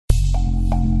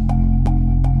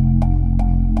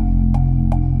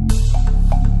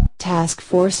Task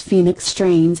Force Phoenix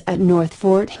trains at North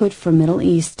Fort Hood for Middle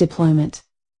East deployment.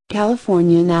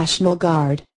 California National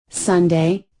Guard,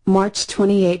 Sunday, March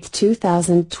 28,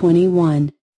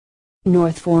 2021.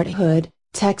 North Fort Hood,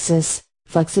 Texas.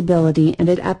 Flexibility and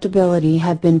adaptability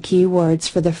have been key words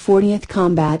for the 40th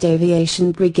Combat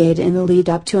Aviation Brigade in the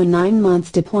lead-up to a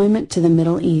 9-month deployment to the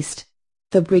Middle East.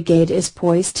 The brigade is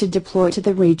poised to deploy to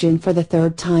the region for the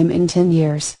third time in 10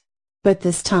 years. But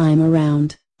this time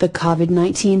around, the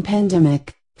COVID-19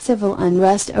 pandemic, civil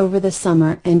unrest over the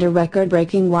summer and a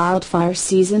record-breaking wildfire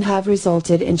season have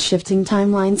resulted in shifting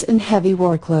timelines and heavy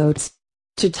workloads.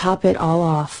 To top it all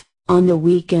off, on the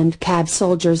weekend CAB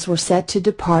soldiers were set to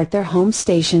depart their home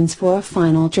stations for a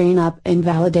final train-up and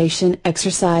validation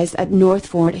exercise at North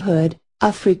Fort Hood.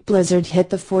 A freak blizzard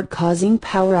hit the fort causing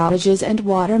power outages and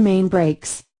water main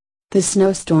breaks. The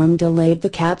snowstorm delayed the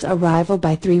CAB's arrival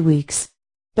by 3 weeks.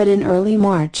 But in early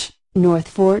March, North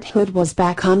Fort Hood was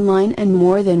back online and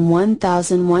more than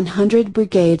 1,100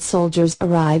 Brigade soldiers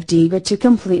arrived eager to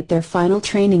complete their final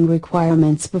training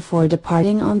requirements before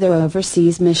departing on their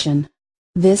overseas mission.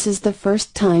 This is the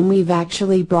first time we've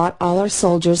actually brought all our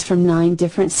soldiers from 9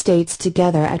 different states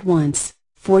together at once,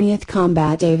 40th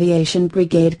Combat Aviation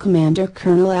Brigade Commander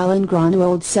Colonel Alan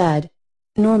Grunwald said.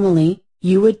 Normally,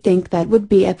 you would think that would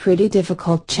be a pretty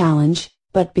difficult challenge,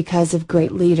 but because of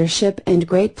great leadership and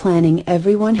great planning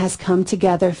everyone has come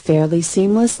together fairly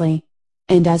seamlessly.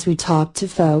 And as we talk to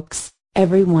folks,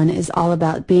 everyone is all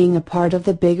about being a part of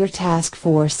the bigger task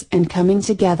force and coming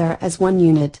together as one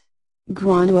unit.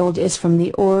 Grunwald is from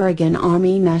the Oregon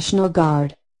Army National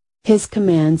Guard. His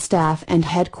command staff and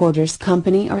headquarters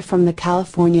company are from the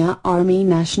California Army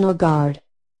National Guard.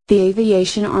 The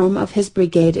aviation arm of his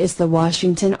brigade is the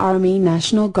Washington Army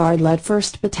National Guard-led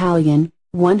 1st Battalion,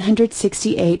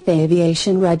 168th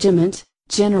Aviation Regiment,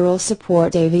 General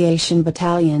Support Aviation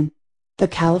Battalion. The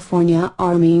California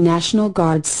Army National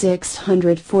Guard's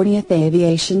 640th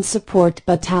Aviation Support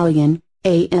Battalion,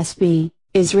 ASB,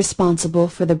 is responsible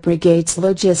for the brigade's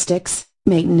logistics,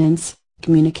 maintenance,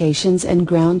 communications and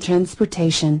ground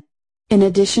transportation. In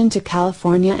addition to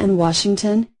California and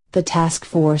Washington, the task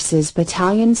force's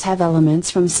battalions have elements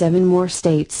from 7 more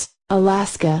states: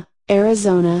 Alaska,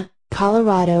 Arizona,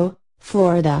 Colorado,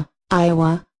 Florida,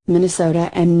 Iowa,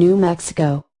 Minnesota and New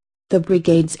Mexico. The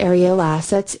brigade's aerial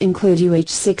assets include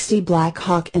UH-60 Black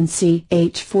Hawk and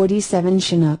CH-47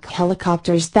 Chinook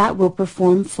helicopters that will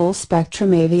perform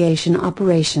full-spectrum aviation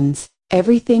operations,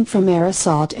 everything from air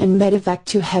assault and medevac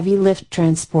to heavy lift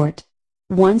transport.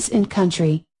 Once in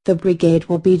country, the brigade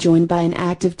will be joined by an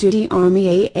active-duty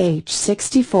Army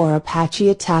AH-64 Apache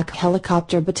Attack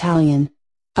Helicopter Battalion.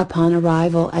 Upon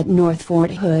arrival at North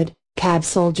Fort Hood, CAB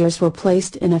soldiers were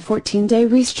placed in a 14-day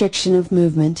restriction of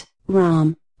movement,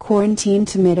 ROM, quarantine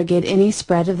to mitigate any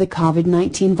spread of the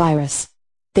COVID-19 virus.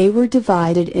 They were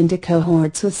divided into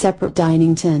cohorts with separate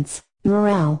dining tents,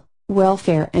 morale,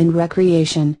 welfare and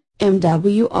recreation,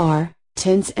 MWR,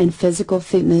 tents and physical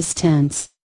fitness tents.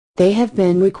 They have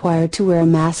been required to wear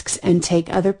masks and take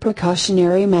other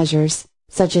precautionary measures,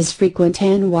 such as frequent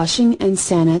hand washing and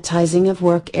sanitizing of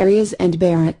work areas and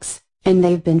barracks, and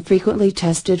they've been frequently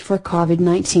tested for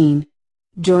COVID-19.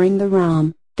 During the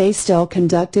ROM, they still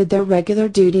conducted their regular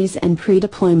duties and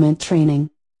pre-deployment training.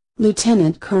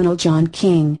 Lieutenant Colonel John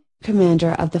King,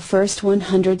 commander of the 1st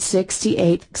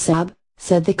 168th XAB,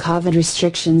 said the COVID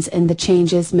restrictions and the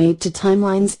changes made to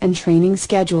timelines and training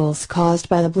schedules caused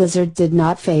by the blizzard did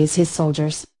not faze his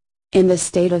soldiers. In the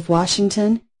state of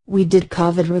Washington, we did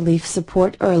COVID relief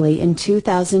support early in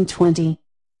 2020.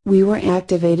 We were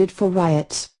activated for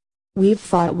riots. We've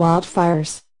fought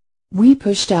wildfires. We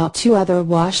pushed out 2 other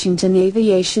Washington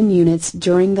aviation units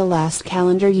during the last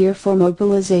calendar year for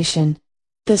mobilization.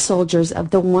 The soldiers of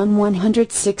the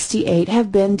 168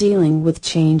 have been dealing with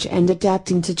change and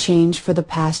adapting to change for the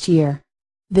past year.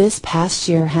 This past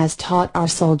year has taught our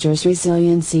soldiers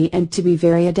resiliency and to be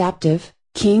very adaptive,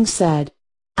 King said.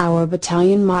 Our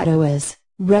battalion motto is,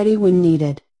 ready when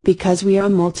needed, because we are a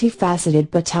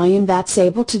multifaceted battalion that's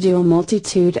able to do a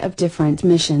multitude of different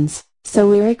missions. So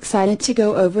we're excited to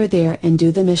go over there and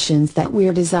do the missions that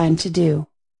we're designed to do.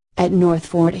 At North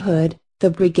Fort Hood,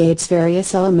 the brigade's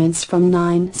various elements from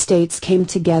 9 states came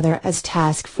together as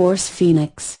Task Force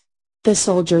Phoenix. The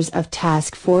soldiers of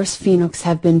Task Force Phoenix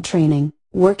have been training,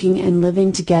 working and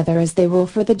living together as they will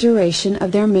for the duration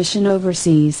of their mission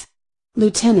overseas.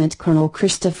 Lieutenant Colonel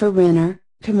Christopher Renner,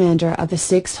 commander of the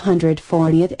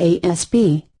 640th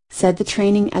ASB, said the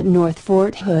training at North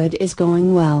Fort Hood is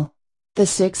going well. The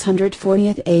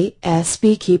 640th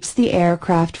ASB keeps the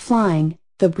aircraft flying,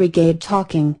 the brigade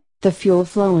talking, the fuel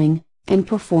flowing, and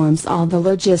performs all the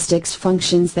logistics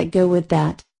functions that go with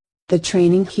that. The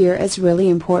training here is really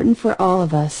important for all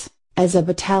of us, as a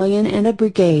battalion and a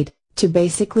brigade, to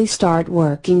basically start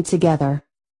working together.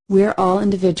 We're all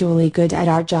individually good at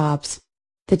our jobs.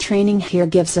 The training here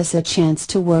gives us a chance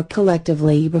to work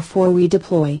collectively before we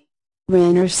deploy.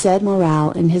 Ranner said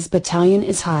morale in his battalion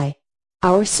is high.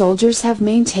 Our soldiers have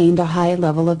maintained a high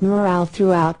level of morale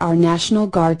throughout our National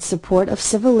Guard support of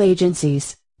civil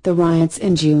agencies, the riots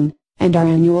in June, and our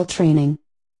annual training.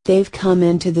 They've come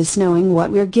into this knowing what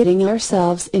we're getting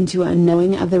ourselves into and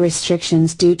knowing of the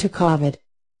restrictions due to COVID.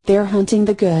 They're hunting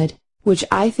the good, which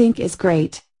I think is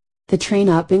great. The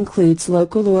train-up includes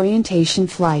local orientation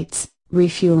flights,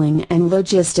 refueling and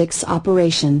logistics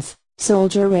operations,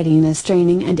 soldier readiness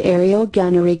training and aerial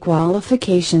gunnery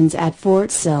qualifications at Fort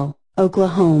Sill,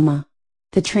 Oklahoma.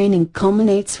 The training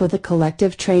culminates with a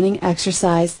collective training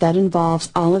exercise that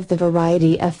involves all of the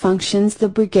variety of functions the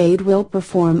brigade will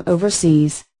perform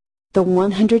overseas. The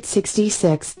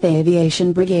 166th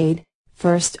Aviation Brigade,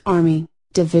 1st Army,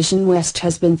 Division West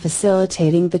has been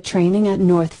facilitating the training at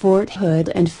North Fort Hood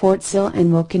and Fort Sill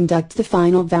and will conduct the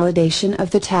final validation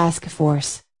of the task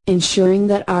force, ensuring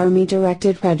that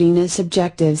Army-directed readiness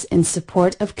objectives in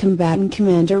support of combatant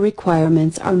commander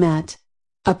requirements are met.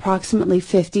 Approximately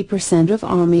 50% of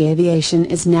Army aviation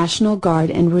is National Guard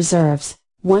and Reserves,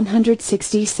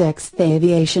 166th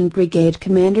Aviation Brigade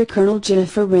Commander Colonel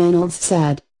Jennifer Reynolds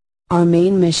said. Our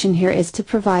main mission here is to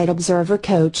provide observer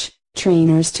coach,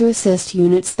 trainers to assist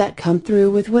units that come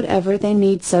through with whatever they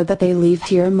need so that they leave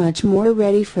here much more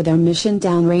ready for their mission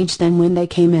downrange than when they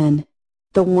came in.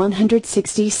 The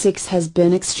 166 has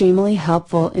been extremely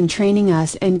helpful in training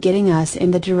us and getting us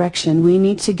in the direction we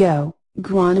need to go,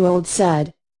 Grunwald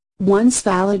said. Once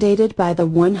validated by the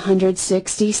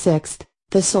 166th,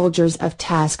 the soldiers of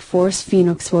Task Force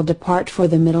Phoenix will depart for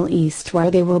the Middle East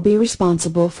where they will be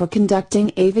responsible for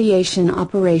conducting aviation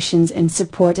operations in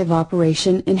support of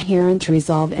Operation Inherent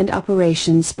Resolve and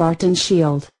Operation Spartan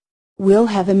Shield. We'll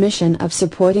have a mission of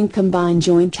supporting Combined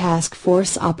Joint Task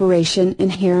Force Operation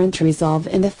Inherent Resolve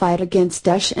in the fight against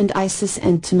Daesh and ISIS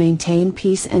and to maintain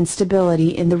peace and stability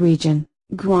in the region,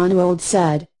 Grunwald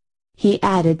said. He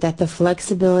added that the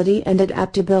flexibility and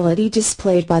adaptability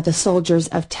displayed by the soldiers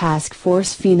of Task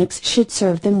Force Phoenix should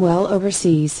serve them well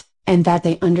overseas, and that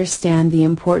they understand the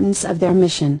importance of their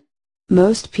mission.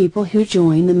 Most people who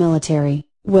join the military,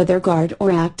 whether guard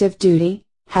or active duty,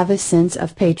 have a sense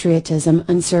of patriotism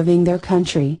in serving their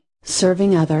country,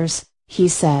 serving others, he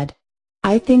said.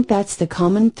 I think that's the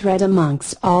common thread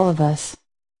amongst all of us.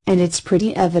 And it's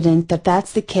pretty evident that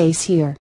that's the case here.